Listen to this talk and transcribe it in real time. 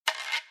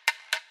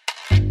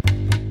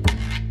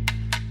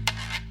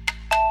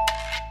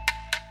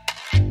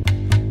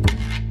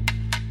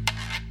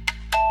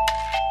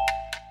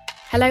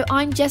Hello,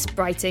 I'm Jess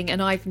Brighting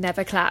and I've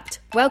never clapped.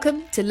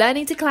 Welcome to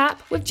Learning to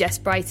Clap with Jess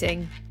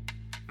Brighting.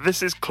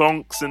 This is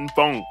Clonks and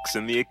Bonks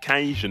and the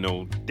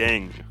occasional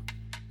ding.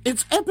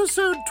 It's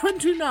episode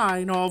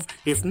 29 of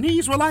If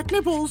Knees Were Like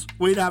Nipples,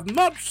 We'd Have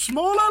Much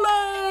Smaller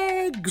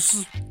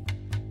Legs.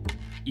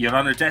 You're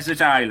on a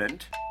desert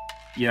island.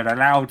 You're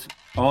allowed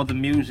all the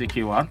music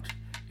you want.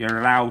 You're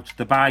allowed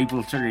the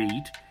Bible to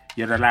read.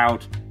 You're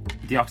allowed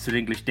the Oxford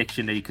English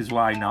Dictionary, because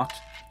why not?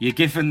 You're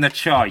given the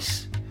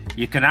choice.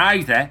 You can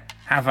either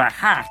have a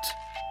hat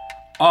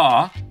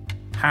or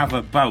have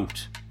a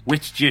boat.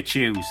 Which do you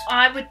choose?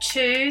 I would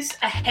choose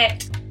a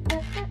hat.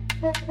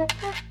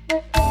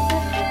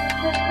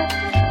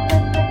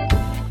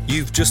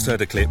 You've just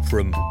heard a clip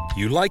from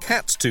You Like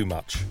Hats Too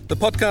Much, the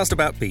podcast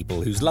about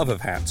people whose love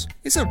of hats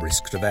is a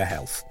risk to their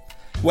health.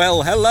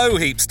 Well, hello,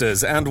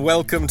 heapsters, and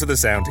welcome to the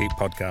Soundheap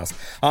podcast.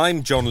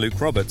 I'm John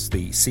Luke Roberts,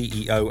 the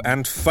CEO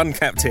and fun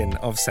captain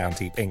of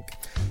Soundheap Inc.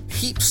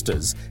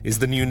 Heapsters is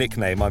the new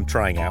nickname I'm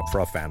trying out for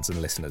our fans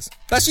and listeners.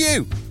 That's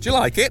you! Do you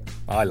like it?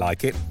 I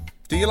like it.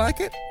 Do you like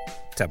it?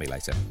 Tell me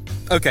later.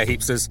 Okay,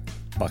 heapsters,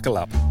 buckle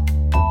up.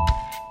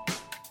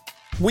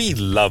 We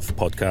love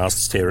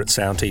podcasts here at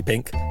Soundheap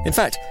Inc. In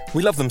fact,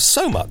 we love them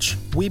so much,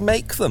 we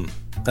make them.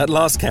 At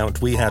last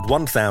count, we had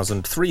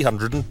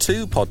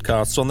 1,302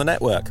 podcasts on the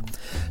network.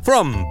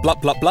 From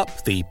Blup Blup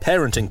Blup, the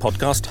parenting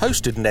podcast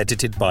hosted and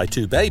edited by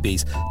two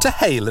babies, to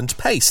Hale and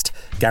Paste,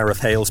 Gareth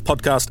Hale's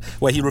podcast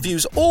where he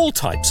reviews all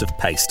types of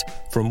paste,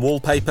 from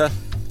wallpaper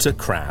to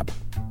crab,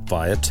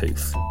 via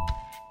tooth.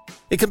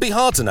 It can be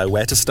hard to know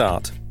where to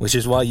start, which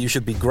is why you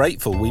should be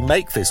grateful we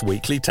make this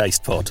weekly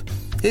taste pod.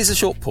 Here's a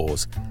short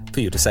pause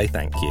for you to say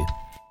thank you.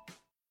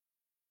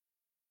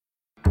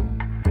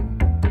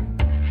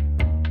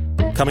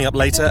 Coming up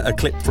later, a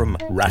clip from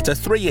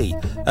Ratatouille,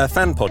 a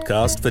fan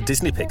podcast for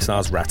Disney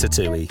Pixar's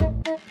Ratatouille.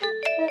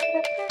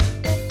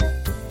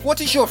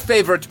 What is your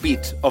favourite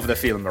bit of the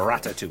film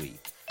Ratatouille?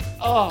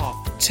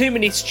 Oh, too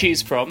many to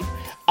choose from.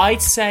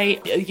 I'd say,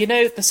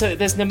 so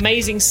there's an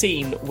amazing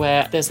scene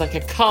where there's like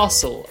a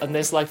castle and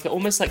there's like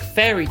almost like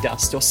fairy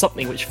dust or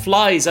something which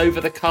flies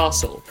over the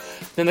castle.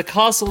 Then the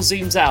castle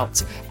zooms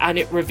out and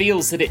it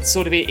reveals that it's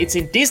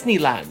in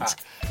Disneyland.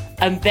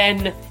 And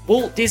then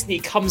Walt Disney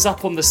comes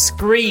up on the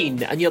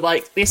screen and you're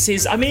like,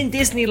 I'm in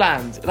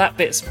Disneyland.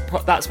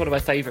 That's one of my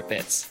favourite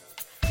bits.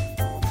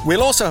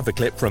 We'll also have a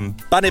clip from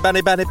Bunny,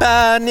 Bunny, Bunny,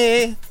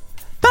 Bunny,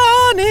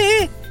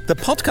 Bunny, the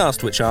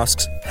podcast which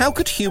asks, how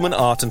could human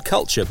art and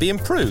culture be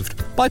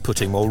improved by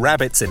putting more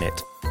rabbits in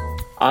it?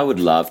 I would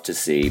love to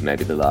see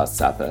maybe The Last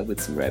Supper with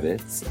some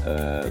rabbits.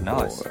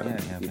 Nice.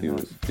 It'd be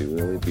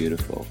really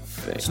beautiful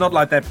thing. It's not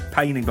like that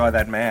painting by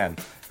that man.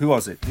 Who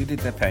was it? Who did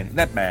that painting?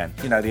 That man.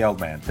 You know, the old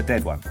man. The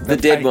dead one. The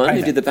dead one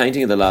who did the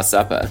painting of The Last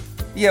Supper?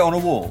 Yeah, on a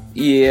wall.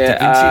 Yeah.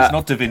 Da Vinci. It's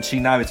not Da Vinci.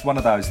 No, it's one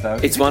of those, though.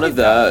 It's one of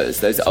those.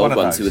 Those old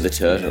ones who were the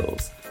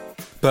turtles.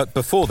 But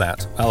before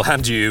that, I'll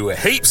hand you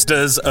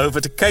heapsters over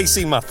to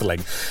Casey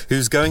Muthling,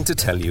 who's going to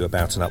tell you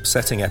about an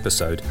upsetting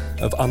episode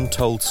of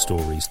Untold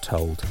Stories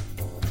Told.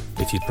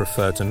 If you'd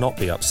prefer to not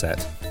be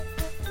upset,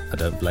 I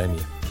don't blame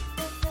you.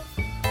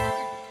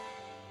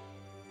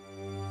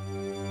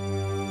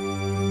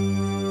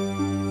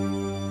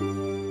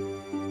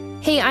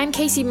 Hey, I'm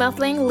Casey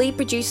Muthling, lead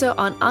producer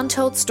on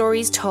Untold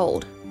Stories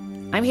Told.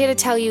 I'm here to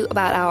tell you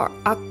about our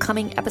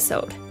upcoming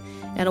episode.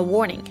 And a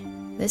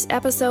warning, this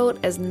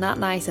episode is not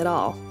nice at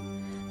all.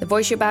 The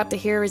voice you're about to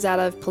hear is that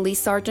of Police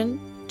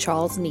Sergeant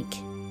Charles Neek.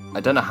 I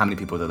don't know how many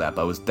people did that,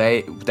 but it was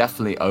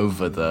definitely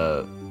over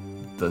the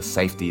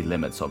safety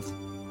limits of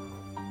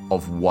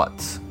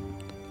what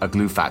a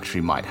glue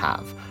factory might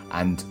have.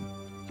 And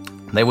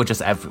they were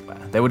just everywhere.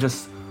 They were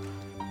just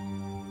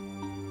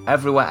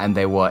everywhere, and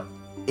they were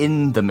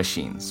in the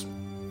machines.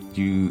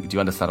 Do you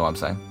understand what I'm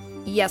saying?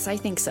 Yes, I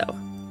think so.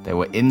 They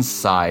were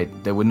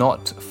inside. They were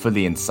not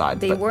fully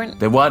inside. They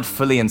weren't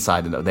fully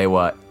inside. They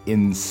were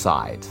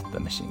inside the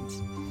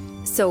machines.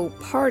 So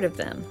part of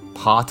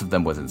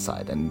them was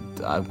inside, and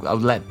I'll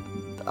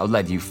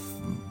let you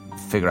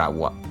figure out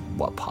what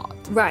part.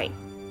 Right,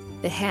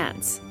 the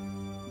hands.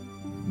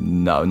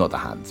 No, not the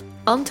hands.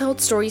 Untold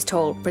Stories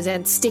Told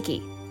presents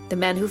Sticky, the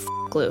man who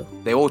glue.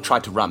 They all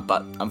tried to run,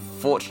 but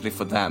unfortunately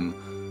for them,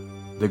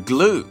 the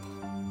glue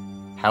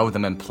held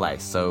them in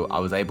place, so I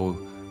was able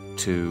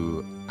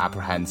to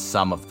apprehend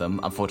some of them.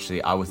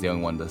 Unfortunately, I was the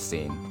only one to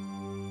see.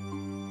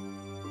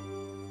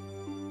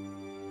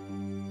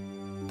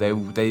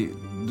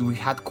 We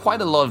had quite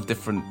a lot of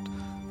different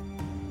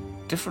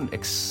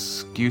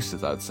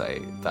excuses, I would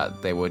say,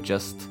 that they were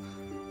just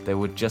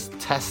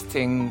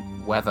testing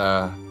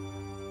whether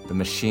the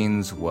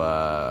machines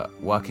were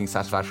working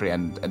satisfactorily,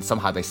 and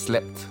somehow they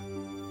slipped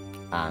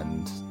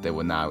and they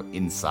were now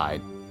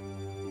inside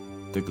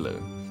the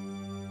glue.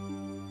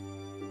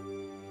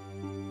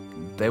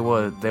 They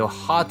were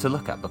hard to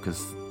look at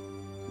because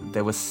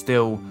they were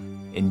still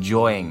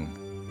enjoying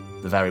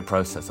the very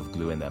process of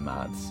gluing their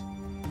mouths.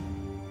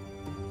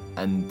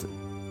 And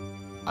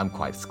I'm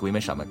quite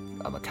squeamish. I'm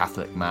a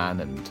Catholic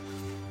man, and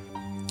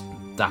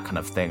that kind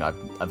of thing.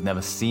 I've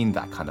never seen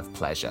that kind of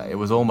pleasure. It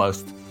was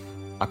almost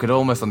I could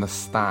almost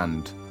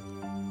understand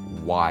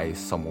why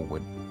someone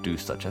would do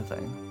such a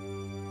thing.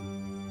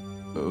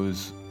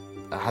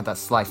 I had that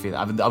slight feeling.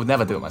 I would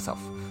never do it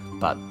myself,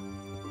 but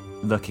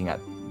looking at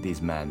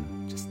these men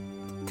just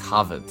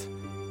covered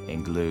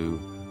in glue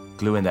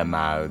in their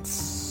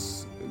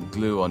mouths,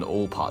 glue on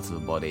all parts of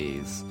the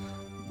bodies,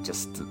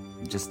 just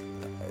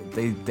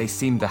they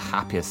seemed the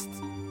happiest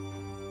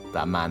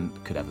that man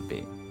could ever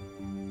be.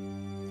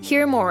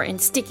 Hear more in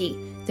Sticky,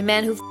 The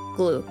Man Who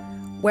Glue,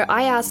 where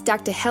I asked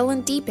Dr.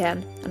 Helen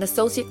Deepan, an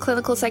associate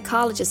clinical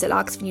psychologist at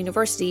Oxford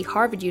University,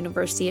 Harvard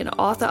University, and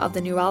author of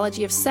The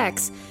Neurology of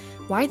Sex,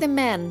 why the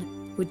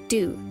men would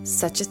do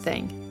such a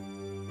thing.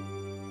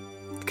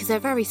 Because they're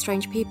very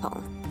strange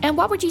people. And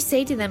what would you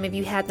say to them if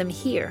you had them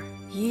here?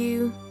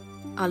 You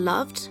are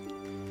loved.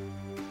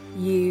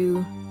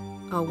 You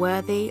are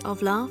worthy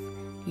of love.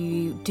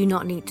 You do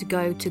not need to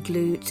go to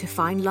glue to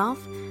find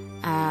love.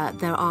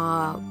 There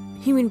are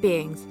human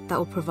beings that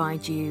will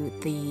provide you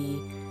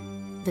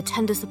the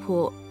tender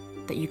support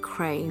that you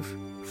crave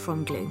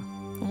from glue.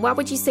 And what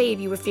would you say if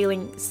you were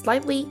feeling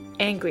slightly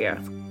angrier?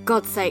 For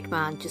God's sake,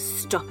 man, just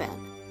stop it.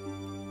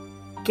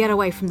 Get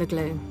away from the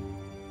glue.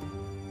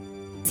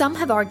 Some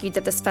have argued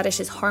that this fetish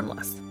is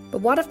harmless,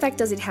 but what effect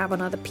does it have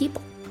on other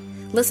people?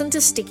 Listen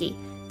to Sticky,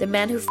 The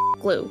Man Who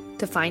Glue,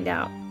 to find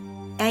out.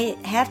 I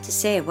have to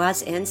say it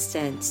was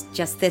instant.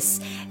 Just this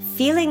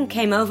feeling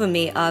came over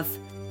me of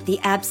the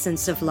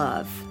absence of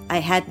love. I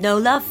had no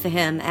love for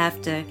him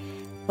after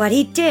what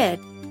he did.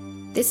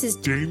 This is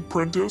Jane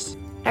Prentice,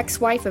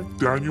 ex-wife of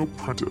Daniel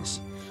Prentice,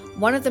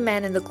 one of the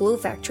men in the glue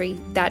factory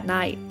that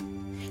night.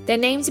 Their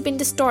names have been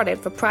distorted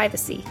for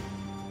privacy.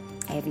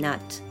 I have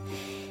not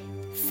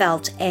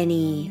felt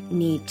any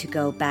need to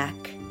go back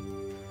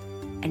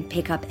and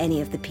pick up any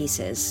of the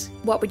pieces.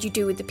 What would you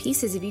do with the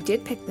pieces if you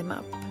did pick them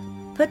up?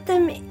 Put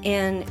them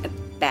in a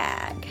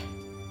bag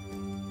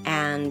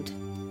and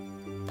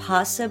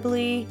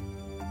possibly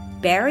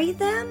bury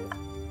them.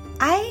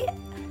 I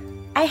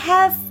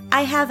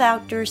have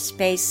outdoor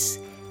space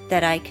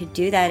that I could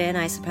do that in,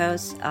 I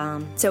suppose.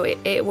 So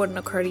it wouldn't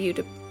occur to you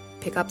to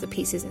pick up the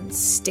pieces and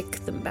stick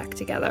them back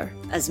together?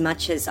 As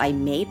much as I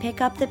may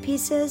pick up the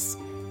pieces,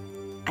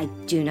 I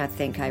do not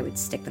think I would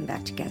stick them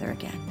back together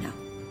again, no.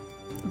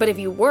 But if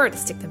you were to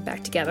stick them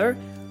back together,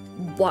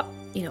 what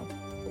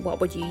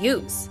would you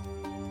use?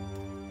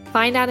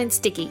 Find out in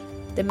Sticky,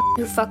 The Man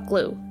Who Fucked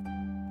Glue.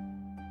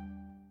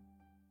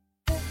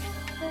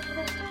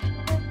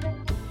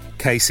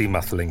 Casey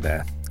Muffling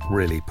there,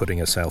 really putting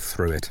herself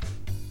through it.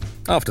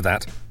 After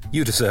that,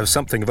 you deserve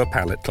something of a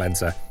palate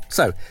cleanser.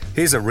 So,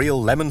 here's a real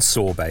lemon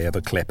sorbet of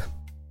a clip.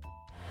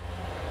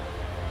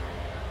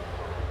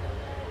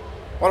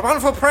 What a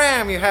wonderful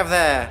pram you have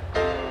there.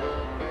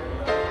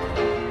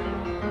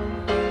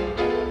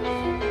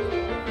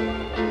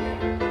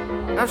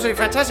 Absolutely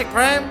fantastic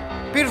pram,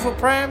 beautiful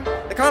pram,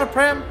 the kind of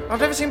pram I've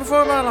never seen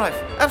before in my life.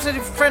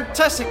 Absolutely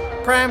fantastic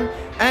pram,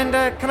 and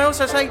can I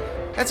also say,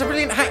 it's a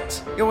brilliant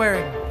hat you're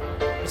wearing.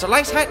 It's a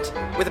lace hat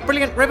with a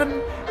brilliant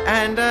ribbon,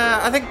 and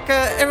I think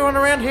everyone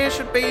around here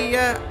should be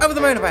over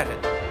the moon about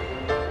it.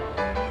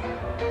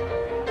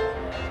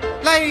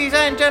 Ladies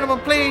and gentlemen,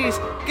 please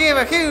give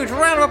a huge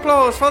round of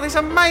applause for this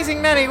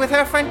amazing nanny with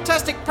her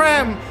fantastic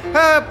pram,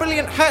 her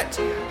brilliant hat,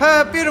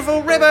 her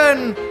beautiful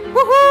ribbon.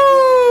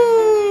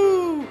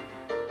 Woohoo!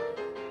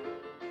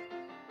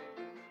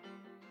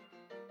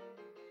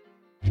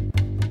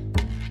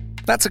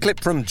 That's a clip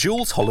from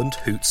Jules Holland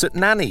Hoots at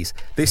Nannies.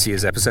 This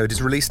year's episode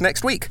is released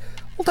next week,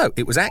 although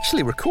it was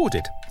actually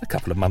recorded a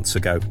couple of months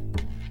ago.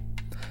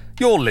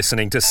 You're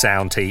listening to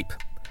Sound Heap.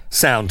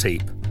 Sound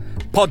Heap.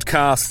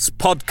 Podcasts.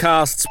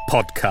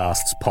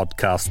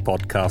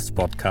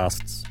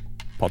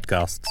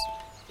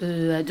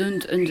 I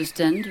don't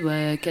understand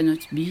why I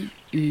cannot be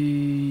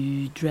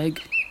a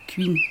drag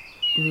queen.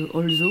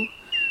 Also,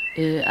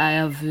 I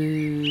have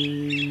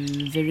a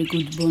very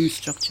good bone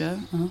structure.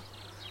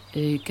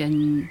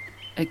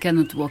 I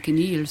cannot walk in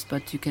heels,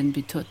 but you can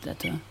be taught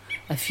that.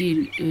 I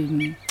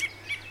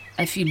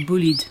feel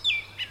bullied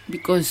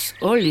because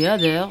all the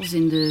others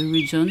in the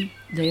region,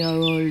 they are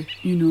all,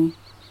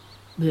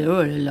 they're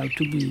all allowed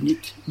to be in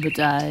it. But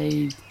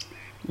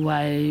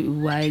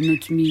why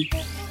not me?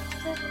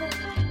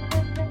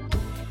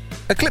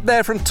 A clip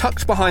there from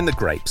Tucked Behind the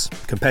Grapes,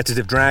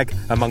 competitive drag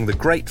among the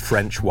great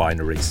French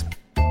wineries.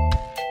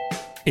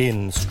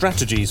 In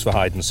Strategies for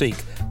Hide and Seek,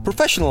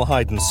 professional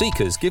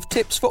hide-and-seekers give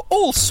tips for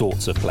all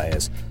sorts of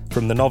players,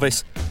 from the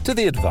novice to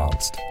the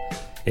advanced.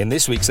 In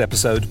this week's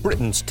episode,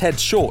 Britain's Ted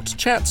Short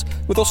chats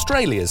with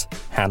Australia's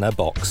Hannah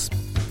Box.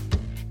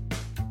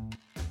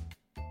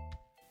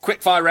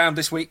 Quick fire round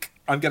this week.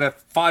 I'm going to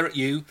fire at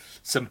you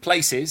some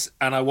places,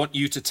 and I want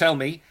you to tell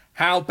me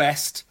how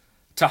best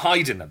to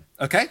hide in them,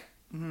 okay?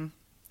 Mm-hmm.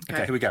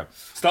 Okay, here we go.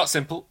 Start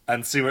simple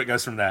and see where it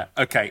goes from there.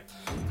 Okay,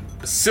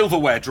 a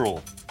silverware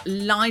drawer.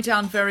 Lie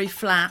down very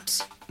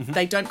flat. Mm-hmm.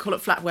 They don't call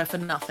it flatware for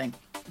nothing.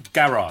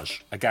 Garage.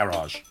 A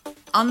garage.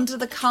 Under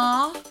the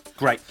car.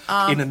 Great.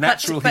 In a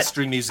natural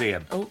history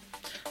museum. Oh,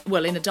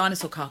 well, in a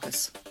dinosaur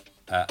carcass.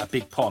 A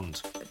big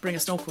pond. Bring a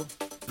snorkel.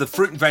 the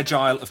fruit and veg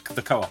aisle of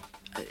the Co-op.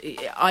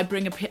 I'd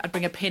bring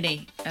a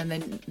penny, and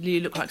then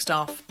you look like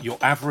staff. Your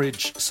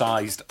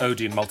average-sized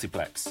Odeon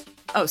multiplex.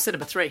 Oh,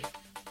 cinema 3.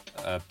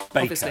 Baker.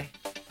 Obviously.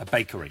 A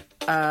bakery.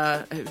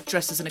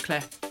 Dressed as an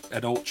eclair.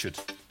 An orchard.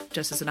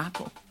 Dressed as an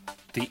apple.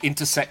 The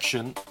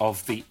intersection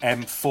of the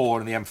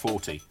M4 and the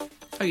M40.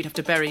 Oh, you'd have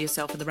to bury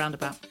yourself in the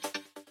roundabout.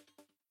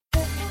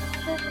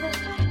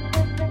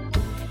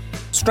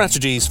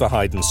 Strategies for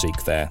hide and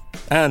seek there.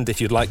 And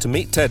if you'd like to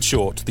meet Ted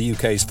Short, the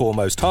UK's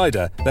foremost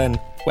hider, then,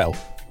 well,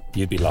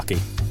 you'd be lucky.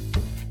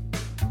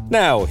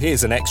 Now,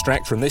 here's an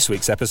extract from this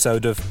week's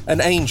episode of An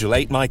Angel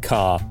Ate My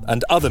Car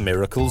and Other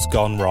Miracles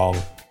Gone Wrong.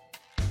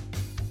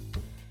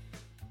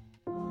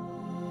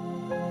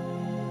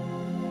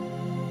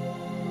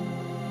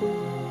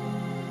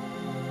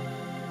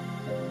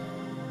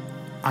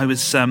 I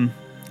was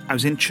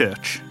in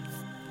church,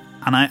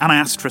 and I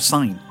asked for a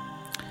sign,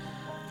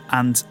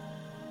 and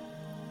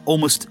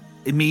almost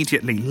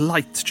immediately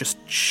light just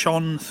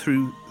shone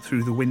through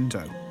the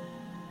window,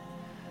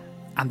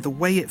 and the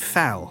way it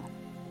fell,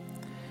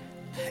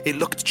 it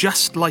looked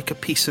just like a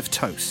piece of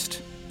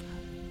toast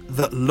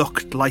that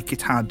looked like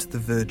it had the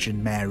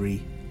Virgin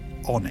Mary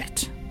on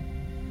it.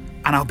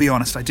 And I'll be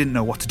honest, I didn't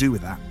know what to do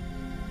with that.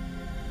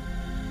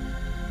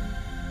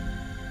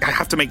 I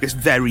have to make this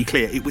very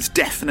clear. It was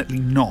definitely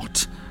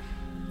not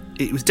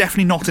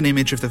an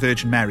image of the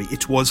Virgin Mary.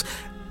 It was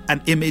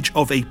an image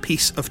of a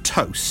piece of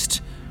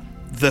toast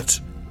that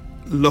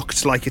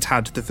looked like it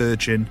had the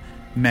Virgin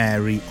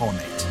Mary on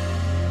it.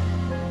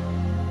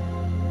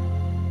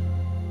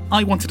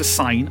 I wanted a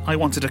sign. I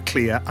wanted a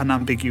clear,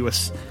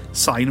 unambiguous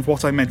sign of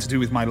what I meant to do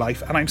with my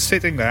life. And I'm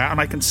sitting there and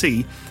I can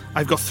see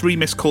I've got 3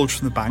 missed calls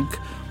from the bank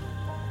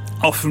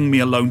offering me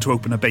a loan to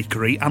open a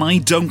bakery, and I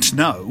don't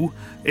know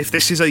if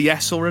this is a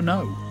yes or a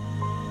no.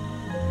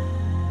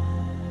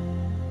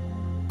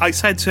 I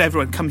said to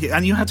everyone, come here,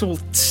 and you had to all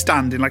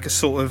stand in like a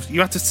sort of,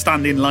 you had to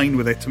stand in line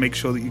with it to make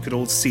sure that you could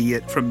all see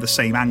it from the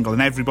same angle,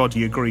 and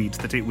everybody agreed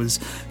that it was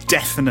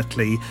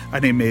definitely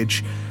an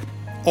image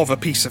of a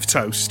piece of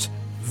toast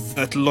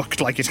that looked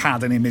like it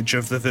had an image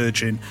of the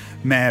Virgin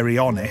Mary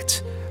on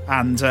it,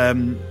 and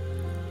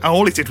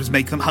all it did was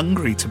make them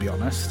hungry, to be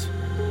honest.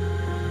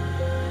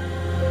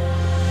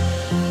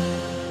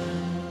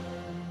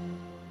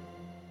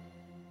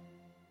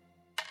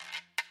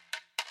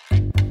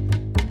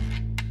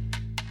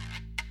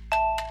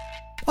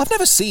 I've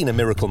never seen a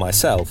miracle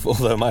myself,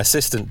 although my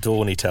assistant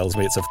Dawny tells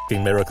me it's a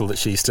f***ing miracle that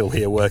she's still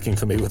here working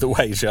for me with the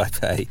wage I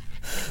pay.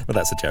 But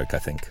that's a joke, I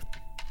think.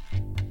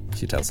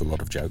 She tells a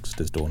lot of jokes,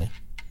 does Dawny?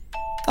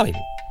 I mean,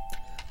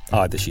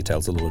 either she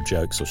tells a lot of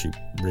jokes or she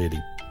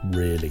really,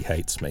 really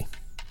hates me.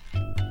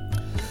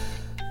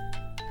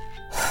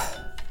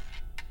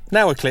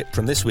 Now a clip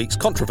from this week's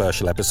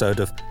controversial episode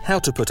of How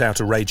to Put Out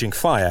a Raging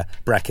Fire,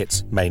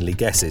 brackets, mainly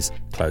guesses,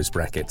 close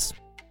brackets.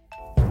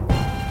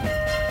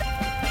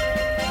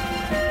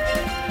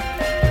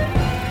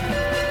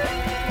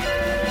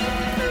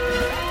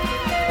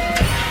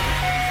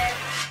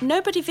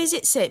 Nobody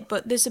visits it,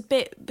 but there's a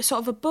bit sort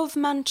of above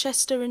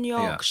Manchester and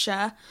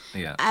Yorkshire.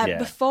 Yeah.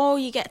 Before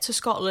you get to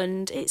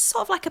Scotland, it's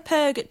sort of like a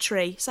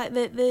purgatory. It's like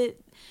the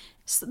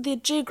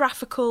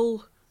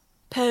geographical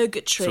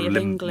purgatory sort of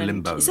England.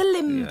 Limbo. It's a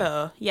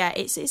limbo. Yeah,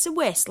 it's a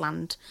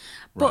wasteland.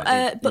 But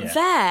Right,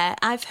 there,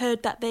 I've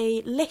heard that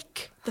they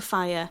lick the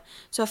fire.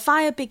 So a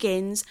fire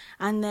begins,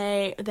 and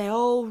they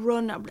all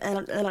run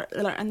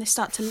and they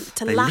start to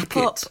They lap lick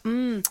up.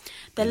 it.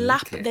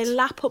 They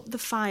lap up the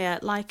fire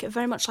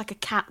very much like a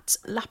cat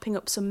lapping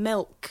up some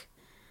milk.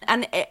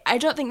 And I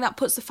don't think that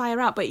puts the fire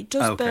out, but it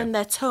does burn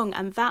their tongue,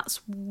 and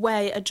that's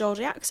where a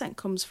Geordie accent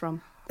comes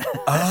from.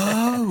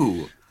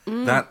 Oh,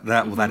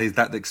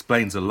 that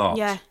explains a lot.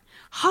 Yeah.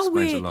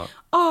 Explains a lot.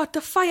 Oh,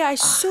 the fire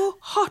is so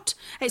hot.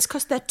 It's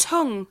because their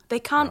tongue, they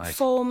can't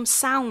form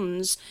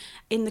sounds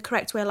in the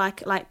correct way.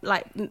 Like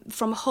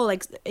from Hull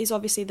is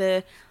obviously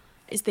the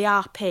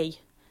RP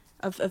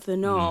of the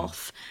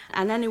north,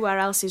 and anywhere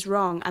else is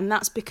wrong, and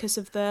that's because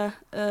of the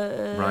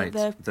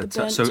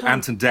burnt So tongue.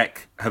 Ant and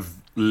Dec have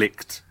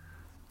licked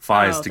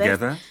fires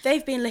together.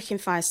 They've been licking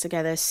fires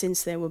together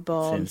since they were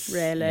born.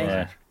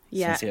 Really.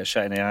 Since he got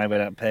shot in the eye with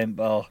that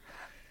paintball.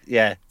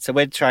 Yeah, so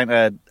we're trying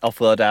to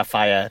offload our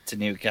fire to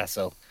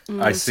Newcastle.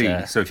 I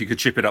see. So if you could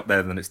chip it up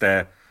there, then it's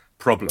their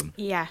problem.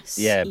 Yes.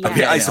 Yeah.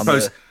 Okay, I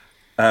suppose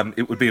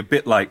it would be a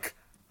bit like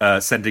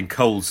sending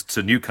coals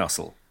to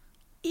Newcastle.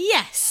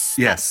 Yes.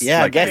 Yes.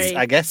 Yeah, like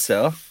I guess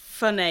so.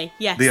 Funny.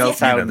 Yes. The old,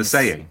 the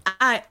saying.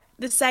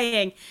 The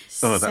saying.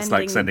 Oh, that's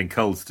like sending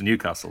coals to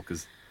Newcastle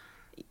because.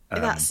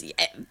 That's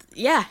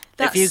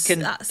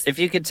if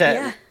you could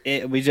tell,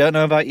 we don't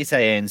know about your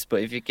sayings,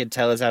 but if you could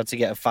tell us how to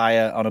get a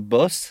fire on a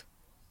bus,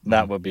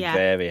 that would be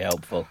very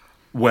helpful.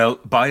 Well,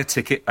 buy a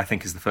ticket, I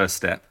think, is the first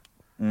step.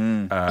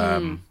 That's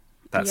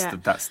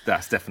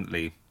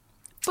definitely.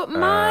 But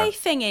my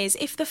thing is,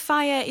 if the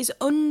fire is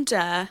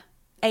under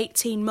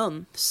 18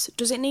 months,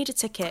 does it need a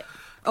ticket,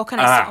 or can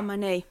I sit on my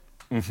knee?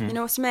 Mm-hmm. You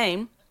know what I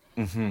mean?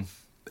 Mm-hmm.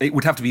 It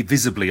would have to be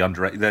visibly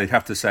under it. They'd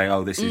have to say,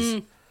 "Oh, this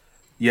is."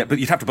 Yeah, but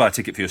you'd have to buy a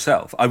ticket for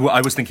yourself. I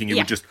was thinking you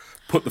would just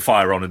put the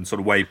fire on and sort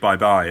of wave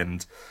bye-bye,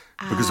 and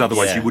because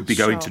otherwise you would be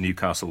going to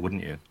Newcastle,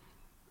 wouldn't you?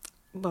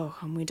 Well,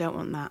 and we don't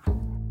want that.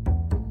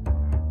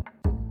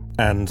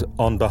 And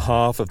on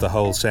behalf of the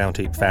whole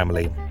Soundheap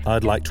family,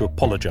 I'd like to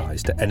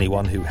apologise to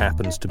anyone who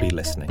happens to be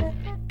listening.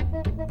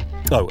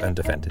 Oh, and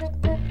offended.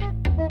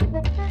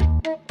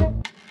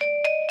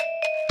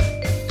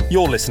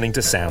 You're listening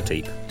to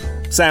Soundheap.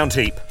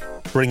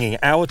 Soundheap, bringing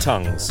our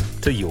tongues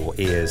to your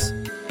ears.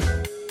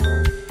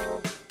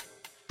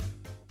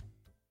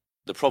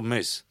 The problem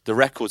is the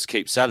records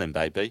keep selling,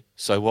 baby.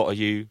 So what are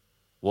you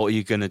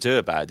going to do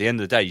about it? At the end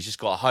of the day, you just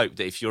got to hope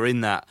that if you're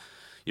in that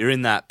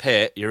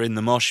pit, you're in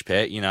the mosh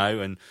pit,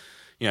 and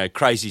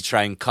Crazy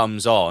Train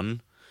comes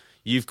on,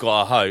 you've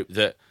got to hope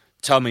that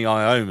Tommy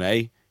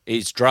Iommi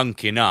is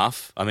drunk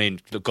enough. I mean,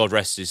 God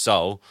rest his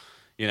soul,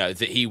 that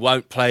he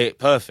won't play it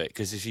perfect,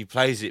 because if he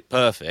plays it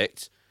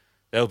perfect,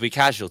 there'll be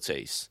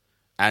casualties.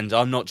 And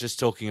I'm not just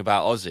talking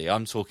about Ozzy,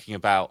 I'm talking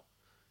about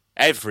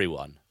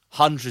everyone.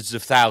 Hundreds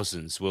of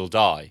thousands will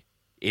die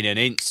in an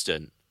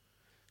instant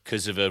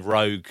because of a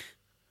rogue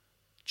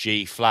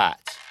G flat.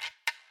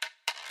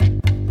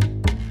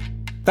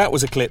 That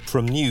was a clip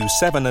from new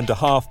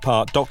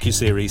 7.5-part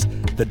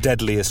docuseries The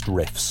Deadliest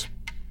Riffs.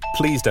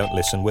 Please don't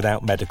listen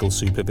without medical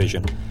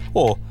supervision,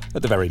 or,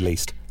 at the very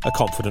least, a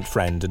confident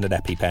friend and an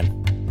EpiPen.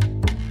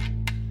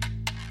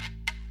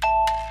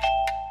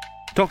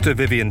 Dr.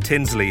 Vivian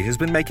Tinsley has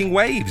been making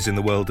waves in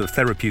the world of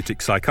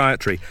therapeutic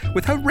psychiatry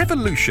with her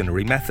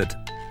revolutionary method.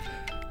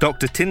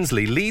 Dr.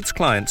 Tinsley leads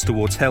clients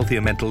towards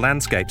healthier mental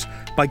landscapes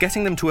by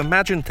getting them to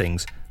imagine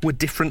things were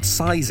different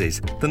sizes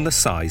than the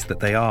size that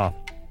they are.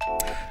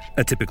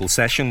 A typical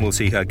session will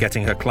see her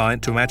getting her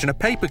client to imagine a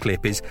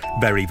paperclip is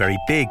very, very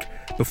big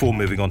before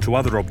moving on to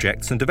other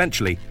objects and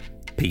eventually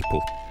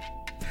people.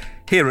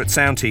 Here at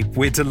Soundheap,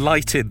 we're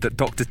delighted that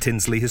Dr.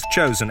 Tinsley has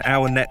chosen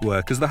our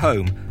network as the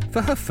home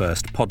for her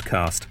first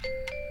podcast.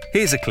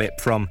 Here's a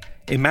clip from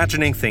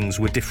Imagining Things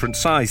Were Different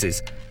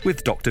Sizes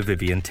with Dr.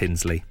 Vivian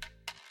Tinsley.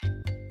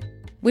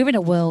 We're in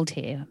a world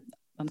here.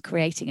 I'm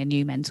creating a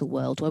new mental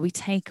world where we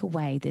take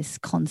away this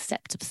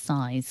concept of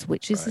size,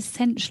 which is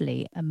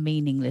essentially a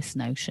meaningless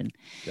notion.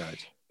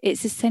 Right.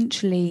 It's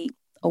essentially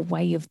a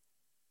way of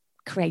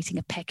creating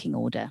a pecking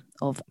order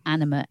of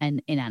animate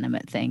and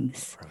inanimate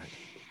things. Right.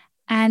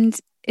 And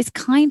it's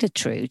kind of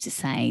true to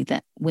say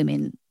that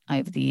women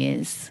over the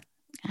years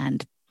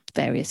and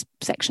various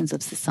sections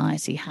of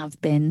society have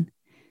been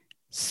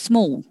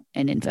small,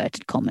 in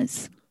inverted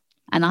commas.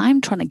 And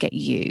I'm trying to get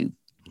you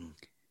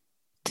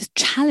to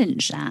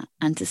challenge that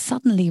and to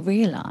suddenly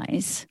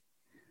realise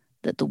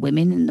that the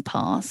women in the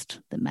past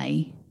that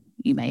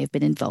you may have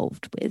been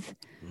involved with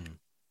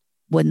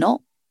were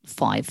not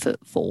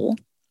 5'4",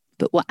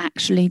 but were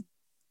actually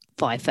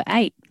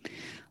 5'8"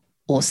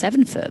 or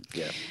 7 foot.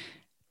 Yeah.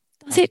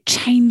 Does it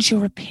change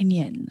your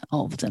opinion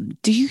of them?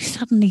 Do you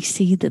suddenly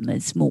see them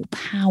as more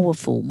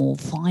powerful, more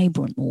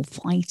vibrant, more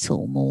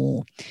vital,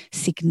 more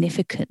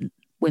significant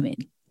women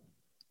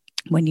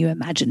when you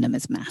imagine them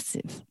as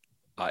massive?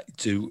 I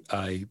do.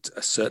 I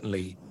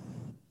certainly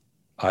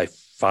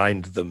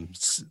find them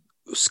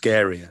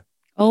scarier.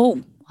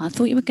 Oh, I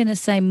thought you were going to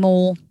say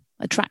more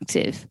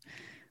attractive,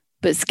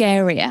 but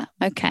scarier.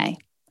 Okay.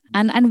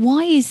 And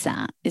why is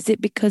that? Is it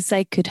because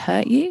they could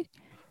hurt you?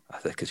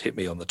 They could hit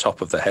me on the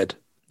top of the head.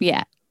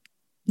 Yeah.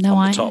 No,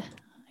 on the top.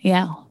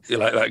 Yeah.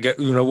 Like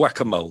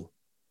whack-a-mole.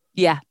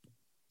 Yeah.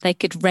 They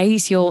could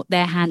raise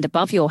their hand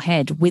above your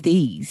head with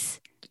ease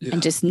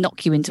and just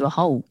knock you into a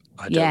hole.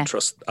 I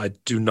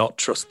do not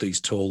trust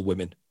these tall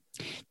women.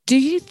 Do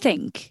you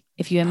think,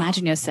 if you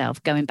imagine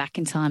yourself going back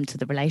in time to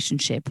the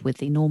relationship with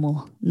the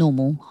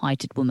normal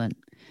heighted woman,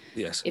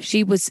 yes, if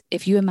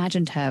you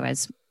imagined her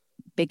as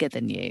bigger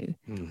than you,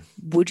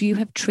 would you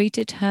have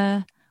treated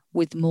her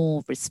with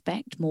more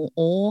respect, more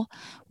awe?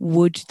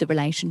 Would the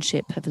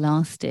relationship have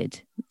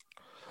lasted?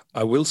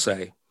 I will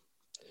say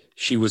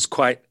she was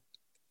quite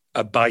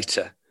a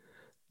biter.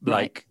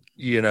 Like,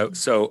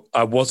 so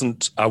I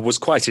was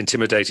quite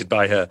intimidated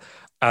by her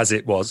as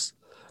it was.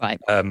 Right.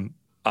 And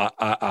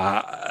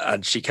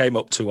she came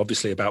up to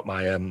obviously about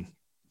my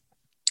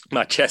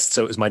my chest,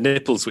 so it was my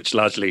nipples which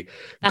largely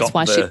That's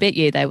why she bit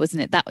you though,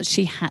 wasn't it?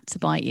 She had to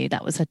bite you.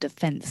 That was her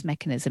defense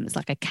mechanism. It's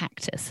like a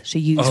cactus. She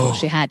used what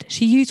she had.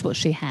 She used what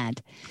she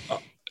had.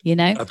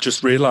 I've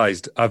just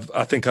realised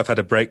I think I've had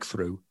a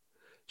breakthrough.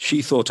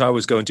 She thought I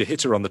was going to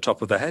hit her on the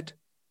top of the head.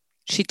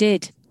 She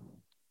did.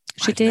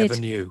 She did. Never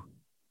knew.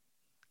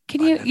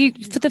 Can you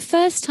for the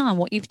first time,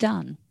 what you've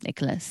done,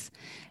 Nicholas,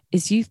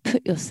 is you've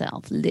put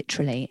yourself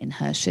literally in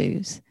her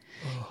shoes.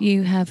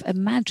 You have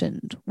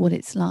imagined what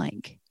it's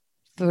like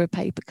for a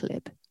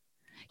paperclip.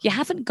 You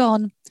haven't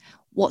gone,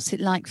 what's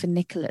it like for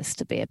Nicholas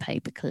to be a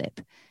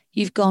paperclip?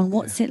 You've gone,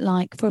 what's it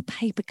like for a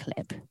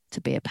paperclip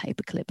to be a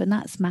paperclip? And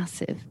that's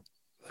massive.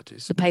 That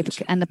is. The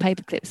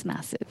paperclip's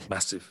massive.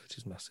 Massive. It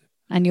is massive.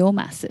 And you're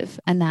massive.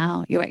 And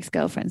now your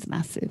ex-girlfriend's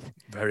massive.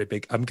 Very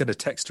big. I'm going to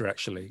text her,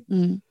 actually.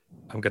 Mm.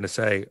 I'm going to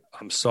say,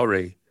 I'm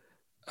sorry.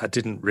 I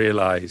didn't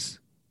realise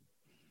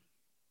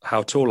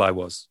how tall I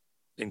was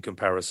in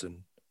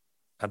comparison,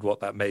 and what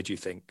that made you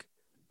think.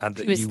 And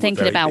that She was you were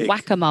thinking very about big.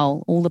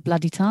 whack-a-mole all the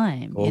bloody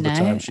time, All you the know,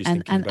 time she's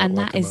thinking about and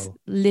that is whack-a-mole.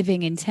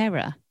 living in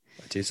terror.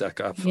 It is.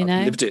 I've You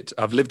know? lived it.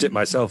 I've lived it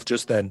myself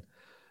just then,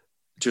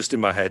 just in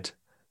my head,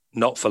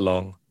 not for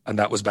long, and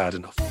that was bad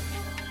enough.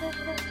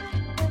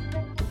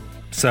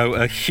 So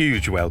a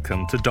huge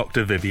welcome to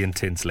Dr. Vivian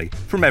Tinsley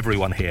from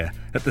everyone here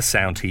at the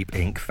Soundheap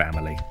Inc.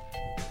 family.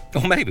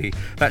 Or maybe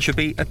that should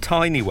be a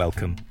tiny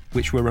welcome,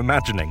 which we're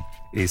imagining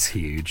is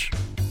huge.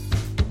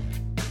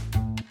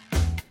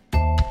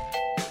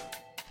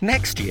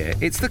 Next year,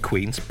 it's the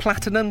Queen's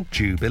Platinum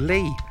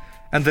Jubilee,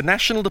 and the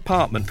National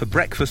Department for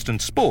Breakfast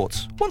and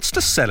Sports wants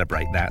to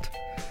celebrate that.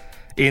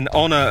 In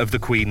honour of the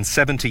Queen's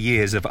 70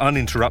 years of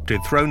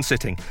uninterrupted throne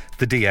sitting,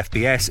 the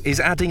DFBS is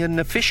adding an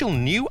official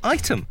new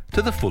item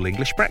to the full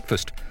English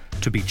breakfast,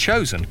 to be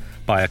chosen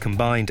by a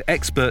combined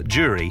expert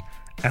jury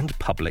and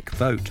public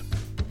vote.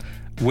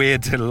 We're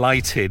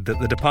delighted that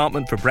the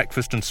Department for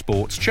Breakfast and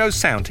Sports chose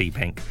Soundheap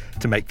Inc.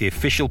 to make the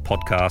official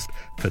podcast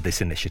for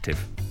this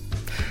initiative.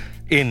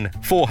 In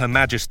For Her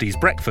Majesty's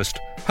Breakfast,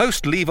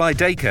 host Levi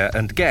Dacre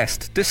and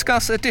guest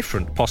discuss a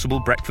different possible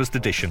breakfast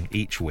edition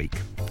each week.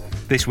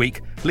 This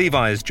week,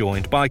 Levi is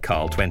joined by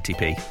Carl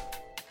 20p.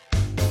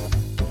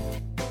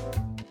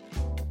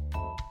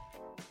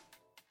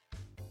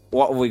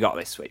 What have we got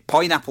this week?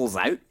 Pineapple's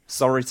out.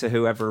 Sorry to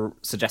whoever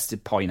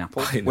suggested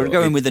pineapple. I know, We're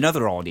going with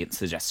another audience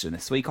suggestion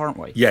this week, aren't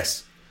we?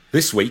 Yes.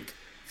 This week,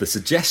 the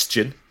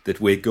suggestion that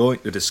we're going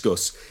to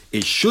discuss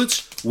is should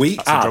we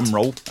That's a add... drum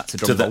roll. That's a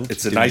drum roll.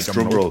 It's a Do nice the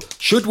drum roll.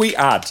 Should we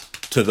add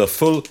to the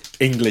full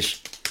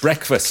English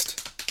breakfast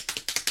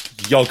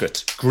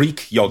yoghurt, Greek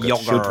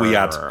yoghurt? Should we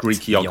add Greek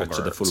yoghurt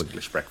to the full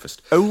English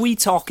breakfast? Are we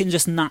talking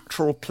just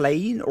natural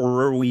plain,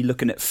 or are we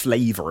looking at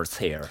flavours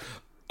here?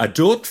 I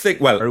don't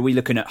think... Well... Are we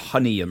looking at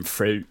honey and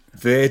fruit?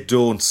 They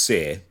don't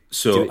say. Do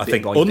So it I bit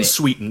think by bit.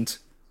 unsweetened,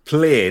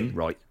 plain,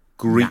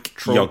 Greek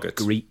Natural yoghurt.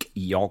 Greek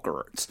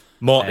yoghurt.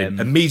 Martin,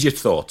 immediate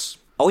thoughts.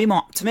 I'm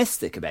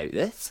optimistic about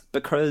this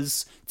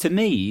because to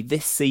me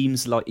this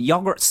seems like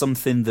yogurt's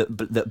something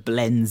that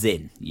blends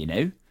in. You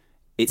know,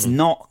 it's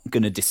not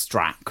going to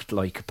distract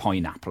like a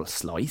pineapple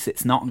slice.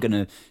 It's not going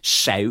to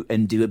shout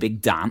and do a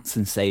big dance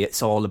and say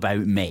it's all about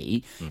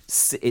me.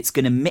 It's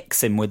going to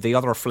mix in with the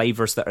other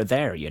flavours that are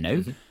there. You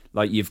know.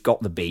 Like, you've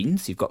got the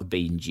beans, you've got the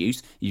bean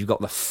juice, you've got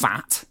the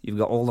fat, you've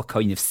got all the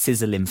kind of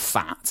sizzling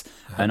fat.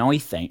 And I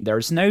think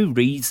there's no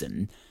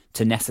reason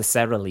to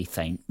necessarily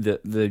think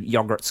that the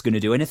yoghurt's going to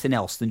do anything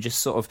else than just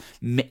sort of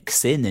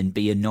mix in and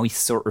be a nice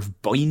sort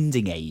of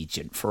binding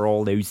agent for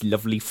all those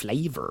lovely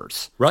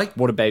flavours. Right.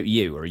 What about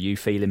you? Are you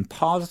feeling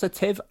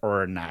positive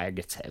or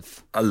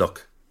negative?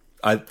 Look,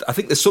 I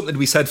think there's something to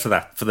be said for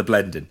that, for the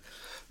blending.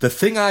 The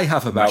thing I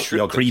have about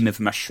yoghurt... Cream of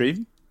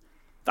mushroom.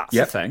 That's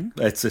the thing.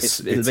 It's a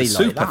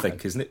soup, I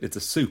think, isn't it? It's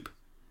a soup.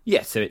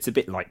 Yeah, so it's a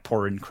bit like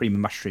pouring cream of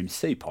mushroom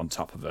soup on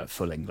top of a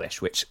full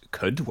English, which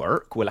could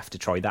work. We'll have to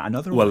try that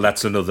another Well, week.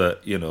 that's another,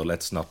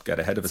 let's not get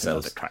ahead of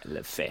ourselves. Another crackle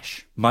of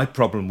fish. My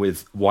problem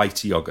with white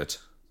yoghurt,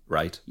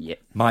 right? Yeah.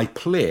 My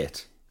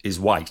plate is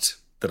white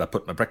that I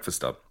put my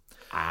breakfast on.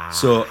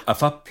 So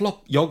if I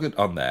plop yoghurt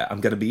on there,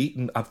 I'm going to be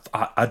eating...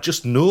 I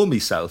just know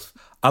myself.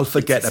 I'll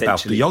forget about the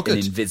essentially yoghurt an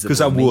invisible because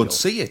I meal. won't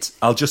see it.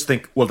 I'll just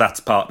think, well, that's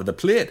part of the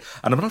plate.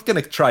 And I'm not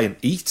going to try and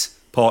eat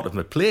part of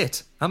my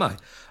plate, am I?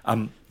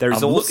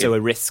 There's I'm also looking-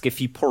 a risk if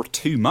you pour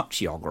too much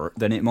yoghurt,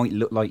 then it might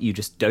look like you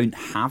just don't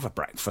have a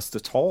breakfast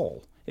at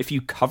all. If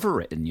you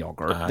cover it in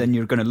yoghurt, then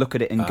you're going to look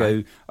at it and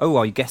go, oh,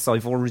 I guess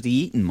I've already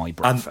eaten my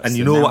breakfast. And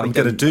you know now what I'm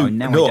going to do?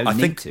 Now No, I don't I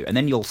need think- to. And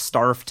then you'll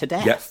starve to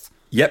death.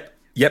 Yep.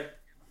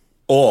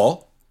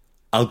 Or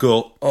I'll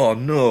go, oh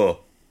no,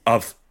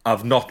 I've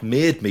not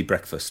made me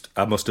breakfast.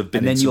 I must have been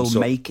And then in some you'll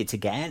sort- make it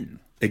again.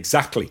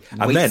 Exactly.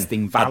 And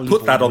Wasting then I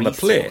put that on the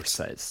plate.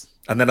 resources.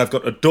 And then I've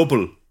got a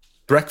double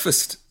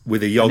breakfast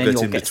with a And yoghurt then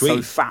you'll in get between.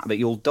 so fat that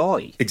you'll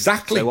die.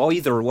 Exactly. So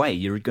either way,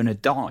 you're going to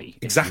die.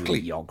 Exactly.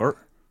 If you eat yoghurt.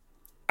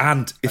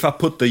 And if I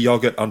put the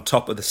yoghurt on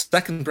top of the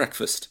second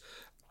breakfast,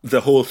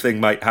 the whole thing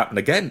might happen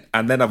again.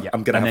 And then I'm going to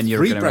have And then you're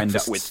three going to end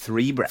breakfasts. up with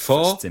 3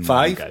 breakfasts 4, in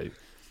 5, one go.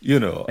 You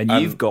know. And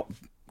you've got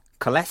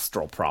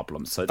cholesterol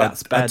problems, so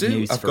that's bad I do.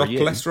 news I've for got you.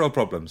 cholesterol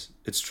problems.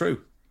 It's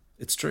true.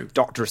 It's true.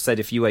 Doctor said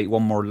if you ate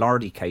one more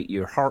lardy cake,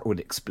 your heart would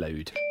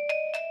explode.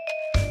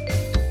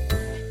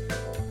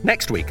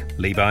 Next week,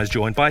 Levi is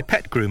joined by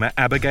pet groomer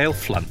Abigail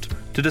Flunt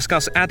to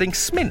discuss adding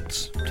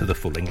smints to the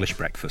full English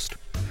breakfast.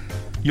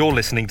 You're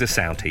listening to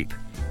Soundheap.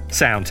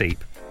 Soundheap.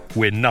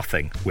 We're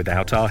nothing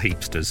without our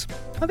heapsters.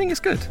 I think it's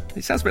good.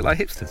 It sounds a bit like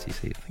hipsters, you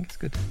see. I think it's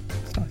good.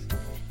 It's nice.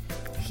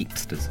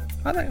 Heapsters.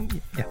 I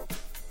don't... Yeah.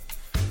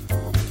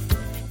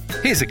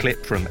 Here's a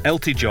clip from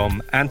Elty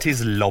John and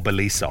his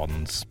lobberly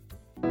sons.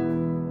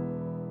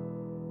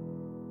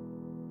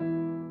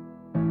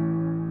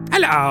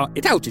 Hello,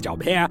 it's Elton John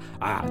here,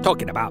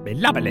 talking about me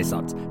lovely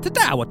songs.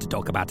 Today I want to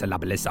talk about a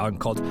lovely song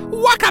called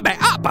Waka Me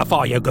Up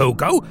Before You Go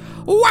Go.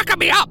 Waka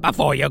Me Up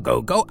Before You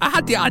Go Go. I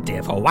had the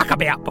idea for Waka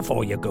Me Up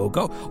Before You Go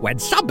Go when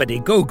somebody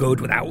go-go'd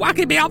without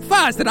whacking me up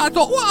first, and I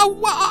thought,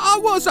 I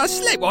was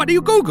asleep, what are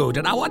you go-go'd?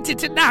 And I wanted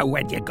to know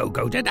when you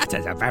go-go'd, and that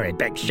is a very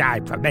big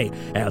shame for me,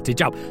 Elton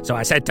John. So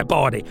I said to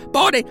Barney,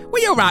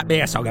 will you write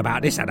me a song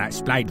about this? And I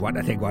explained what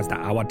the thing was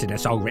that I wanted a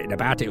song written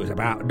about. It was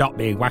about not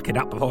being whacking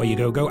up before you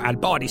go-go, and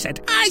Barney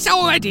said, I've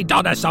already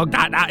done a song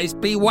that is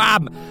be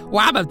Wham.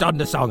 Wham have done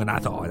the song, and I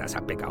thought, that's a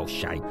big old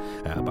shame.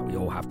 But we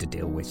all have to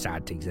deal with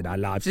sad things in our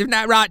lives. Isn't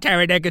that right,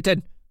 Terry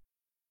Egerton?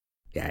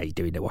 Yeah, he's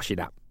doing the washing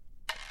up.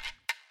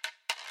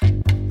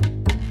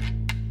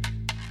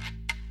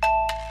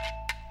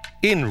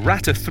 In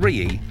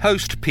Ratatouille,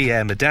 host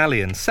Pierre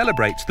Medallion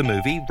celebrates the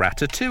movie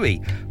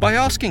Ratatouille by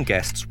asking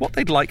guests what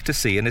they'd like to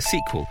see in a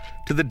sequel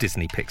to the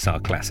Disney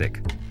Pixar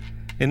classic.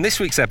 In this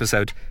week's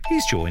episode,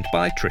 he's joined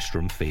by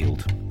Tristram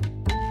Field.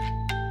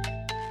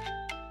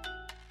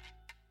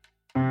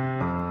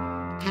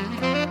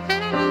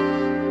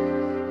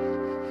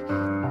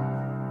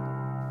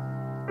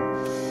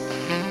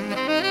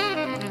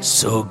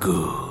 So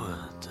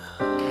good.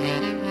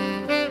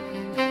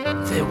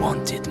 They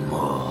wanted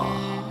more.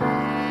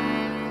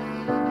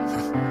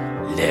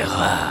 Les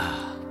rats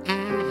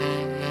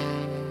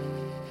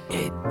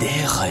et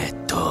des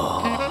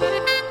retours.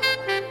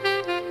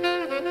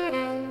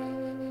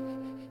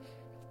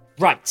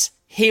 Right,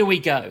 here we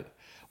go.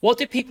 What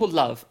did people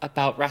love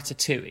about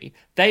Ratatouille?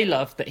 They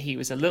loved that he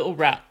was a little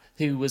rat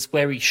who was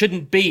where he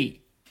shouldn't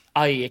be,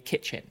 i.e. a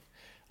kitchen.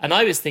 And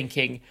I was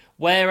thinking,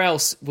 where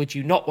else would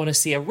you not want to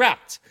see a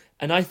rat?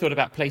 And I thought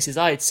about places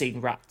I had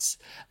seen rats.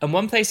 And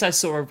one place I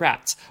saw a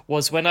rat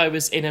was when I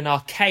was in an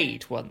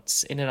arcade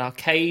once,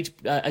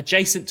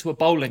 adjacent to a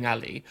bowling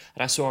alley,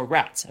 and I saw a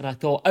rat, and I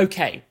thought,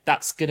 okay,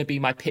 that's going to be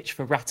my pitch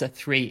for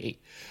Ratatouille.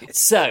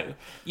 So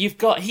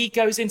he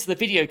goes into the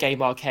video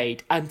game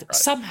arcade, and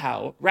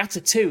somehow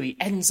Ratatouille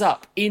ends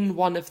up in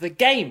one of the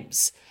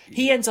games.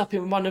 He ends up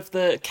in one of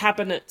the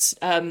cabinet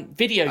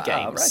video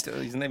games. Right,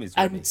 his name is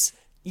Remy.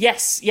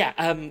 Yes, yeah,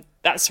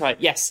 that's right.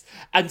 Yes,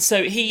 and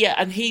so he's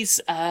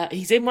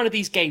in one of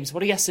these games.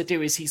 What he has to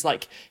do is he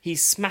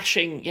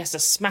has to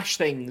smash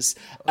things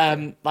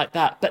like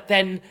that. But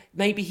then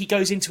maybe he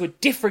goes into a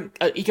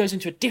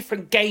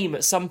different game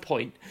at some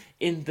point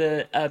in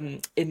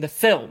the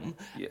film,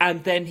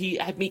 and then he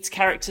meets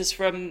characters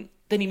from.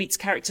 Then he meets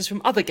characters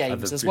from other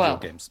games as well.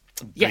 Games.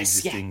 Yes,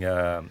 existing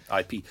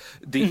IP.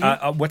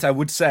 What I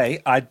would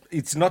say,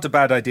 it's not a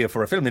bad idea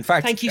for a film. In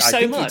fact, thank you I so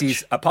think much. It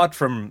is, apart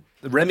from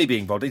Remy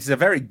being involved, it's a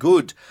very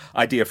good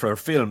idea for a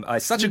film.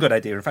 Such a good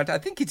idea. In fact, I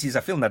think it is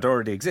a film that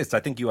already exists. I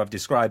think you have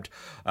described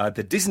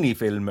the Disney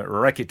film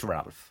Wreck-It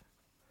Ralph.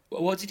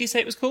 What did you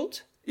say it was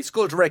called? It's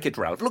called Wreck-It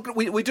Ralph. Look,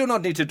 we do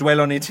not need to dwell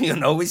on it,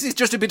 It's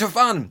just a bit of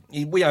fun.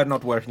 We are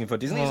not working for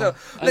Disney, so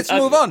let's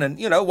move on. And,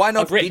 why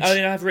not?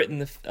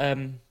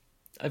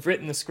 I've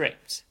written the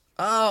script.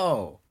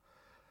 Oh.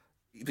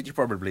 But you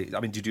probably...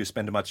 did you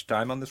spend much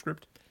time on the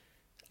script?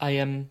 A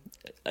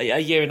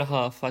year and a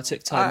half. I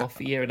took time off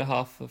a year and a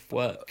half of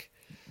work.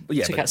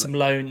 Took out some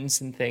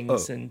loans and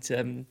things.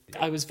 And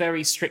I was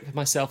very strict with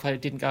myself. I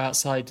didn't go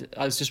outside.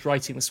 I was just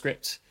writing the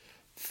script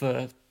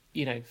for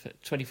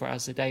 24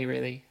 hours a day,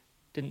 really.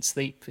 Didn't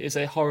sleep. It was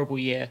a horrible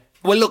year.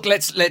 Well, look,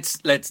 let's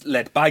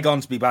let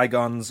bygones be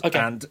bygones. Okay.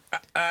 And,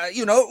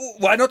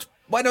 why not...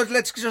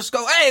 Let's just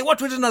go, hey, what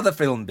would another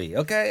film be,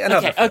 okay?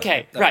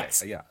 Okay,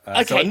 right. Yeah.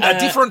 Okay, a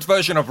different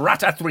version of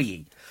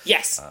Ratatouille.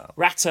 Yes,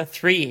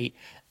 Ratatouille.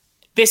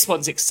 This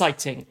one's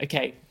exciting,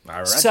 okay. All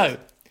right. So,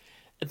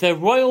 the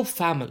royal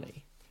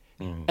family,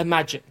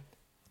 imagine,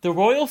 the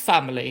royal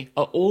family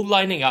are all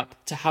lining up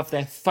to have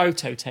their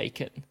photo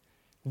taken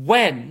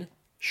when,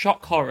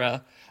 shock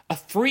horror, a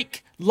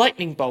freak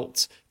lightning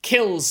bolt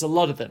kills a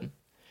lot of them.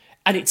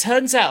 And it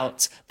turns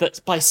out that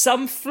by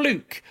some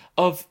fluke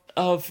of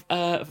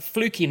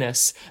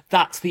flukiness,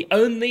 that the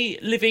only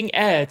living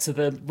heir to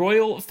the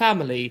royal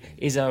family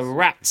is a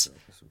rat.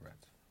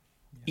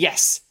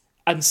 Yes.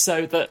 And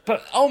so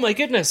but oh my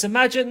goodness,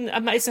 imagine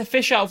it's a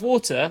fish out of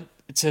water,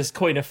 to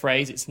coin a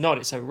phrase. It's not,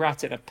 it's a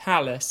rat in a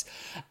palace.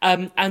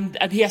 And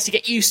he has to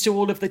get used to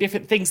all of the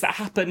different things that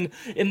happen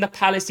in the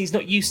palace. He's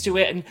not used to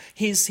it, and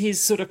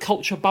his sort of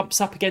culture bumps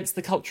up against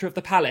the culture of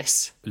the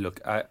palace.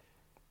 Look, I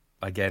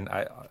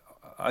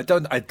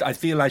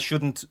feel I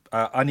shouldn't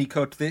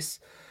honeycut this.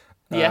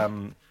 Yeah.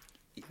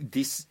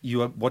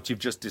 What you've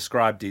just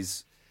described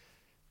is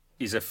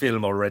a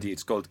film already.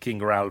 It's called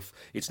King Ralph.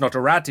 It's not a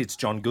rat. It's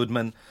John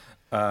Goodman.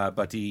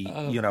 But he,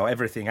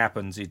 everything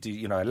happens.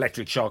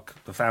 Electric shock.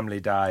 The family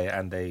die,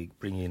 and they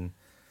bring in.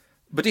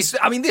 But it's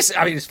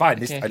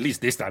fine. Okay. At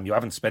least this time, you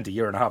haven't spent a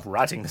year and a half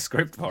writing the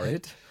script for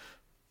it.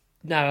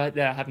 No, I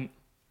haven't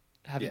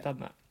done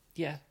that.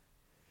 Yeah.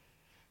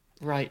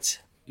 Right.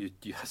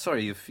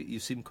 Sorry, you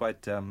seem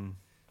quite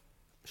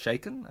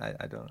shaken.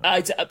 I don't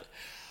know.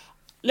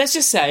 Let's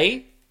just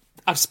say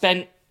I've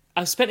spent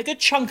a good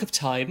chunk of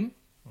time.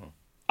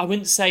 I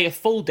wouldn't say a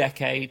full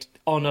decade,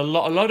 on a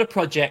lot of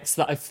projects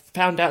that I've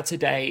found out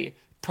today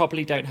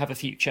probably don't have a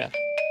future.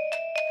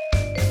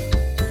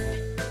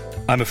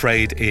 I'm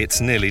afraid it's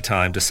nearly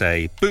time to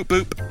say boop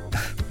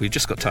boop. We've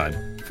just got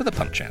time for the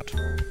punch-out.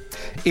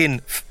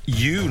 In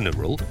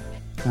Funeral,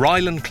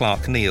 Rylan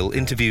Clark Neal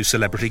interviews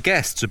celebrity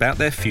guests about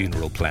their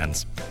funeral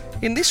plans.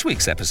 In this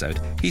week's episode,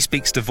 he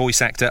speaks to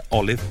voice actor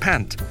Olive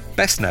Pant,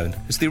 best known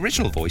as the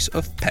original voice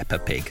of Peppa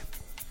Pig.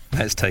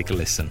 Let's take a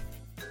listen.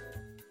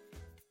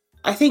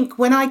 I think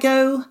when I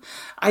go,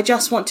 I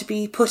just want to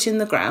be put in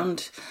the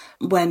ground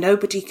where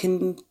nobody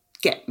can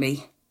get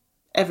me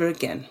ever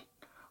again,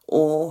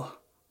 or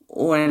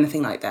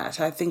anything like that.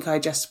 I think I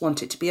just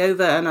want it to be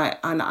over, and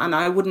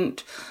I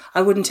wouldn't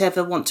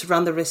ever want to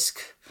run the risk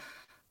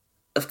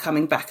of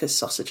coming back as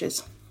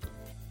sausages.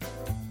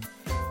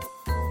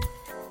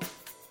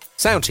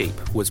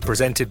 Soundheap was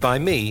presented by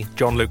me,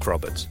 John Luke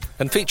Roberts,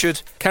 and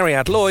featured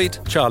Carrie-Ad Lloyd,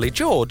 Charlie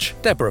George,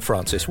 Deborah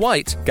Francis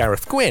White,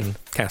 Gareth Gwynn,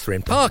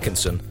 Catherine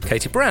Parkinson,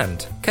 Katie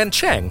Brand, Ken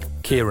Cheng,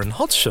 Kieran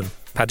Hodgson,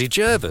 Paddy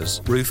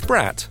Jervers, Ruth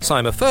Bratt,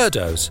 Simon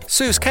Furdos,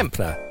 Suze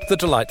Kempner, The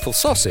Delightful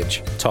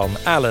Sausage, Tom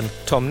Allen,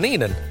 Tom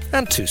Neenan,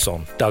 and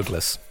Tucson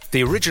Douglas.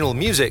 The original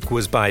music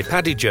was by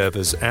Paddy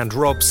Jervers and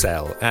Rob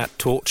Sell at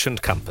Torch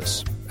and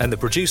Compass, and the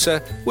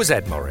producer was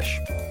Ed Morrish.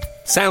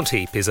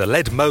 Soundheap is a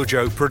Lead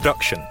Mojo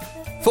production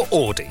for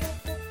Audi.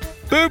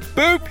 Boop,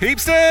 boop,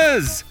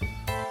 heapsters!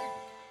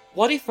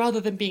 What if rather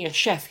than being a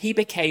chef, he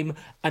became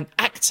an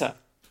actor?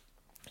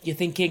 You're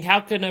thinking, how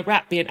can a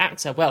rat be an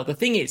actor? Well, the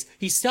thing is,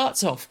 he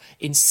starts off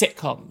in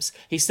sitcoms.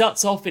 He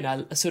starts off in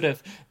a sort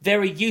of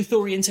very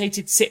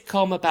youth-orientated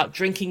sitcom about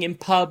drinking in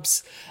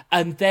pubs.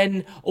 And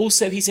then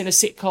also he's in a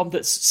sitcom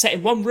that's set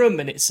in one room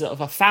and it's sort of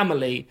a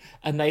family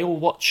and they all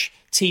watch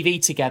TV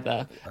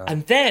together. Oh.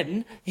 And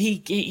then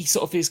he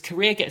sort of, his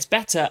career gets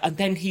better, and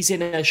then he's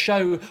in a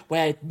show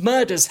where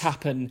murders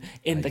happen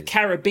in the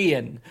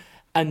Caribbean.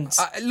 And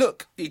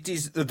look, it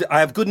is. I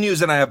have good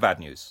news and I have bad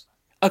news.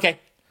 Okay.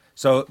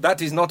 So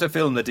that is not a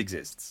film that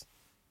exists.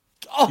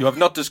 Oh. You have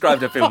not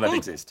described a film that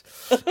exists.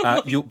 Okay.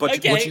 What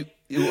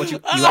you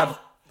have.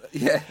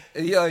 Yeah,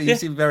 you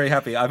seem very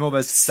happy. I'm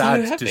almost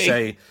sad to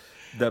say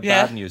the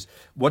bad news.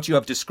 What you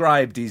have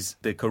described is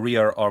the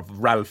career of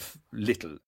Ralph Little.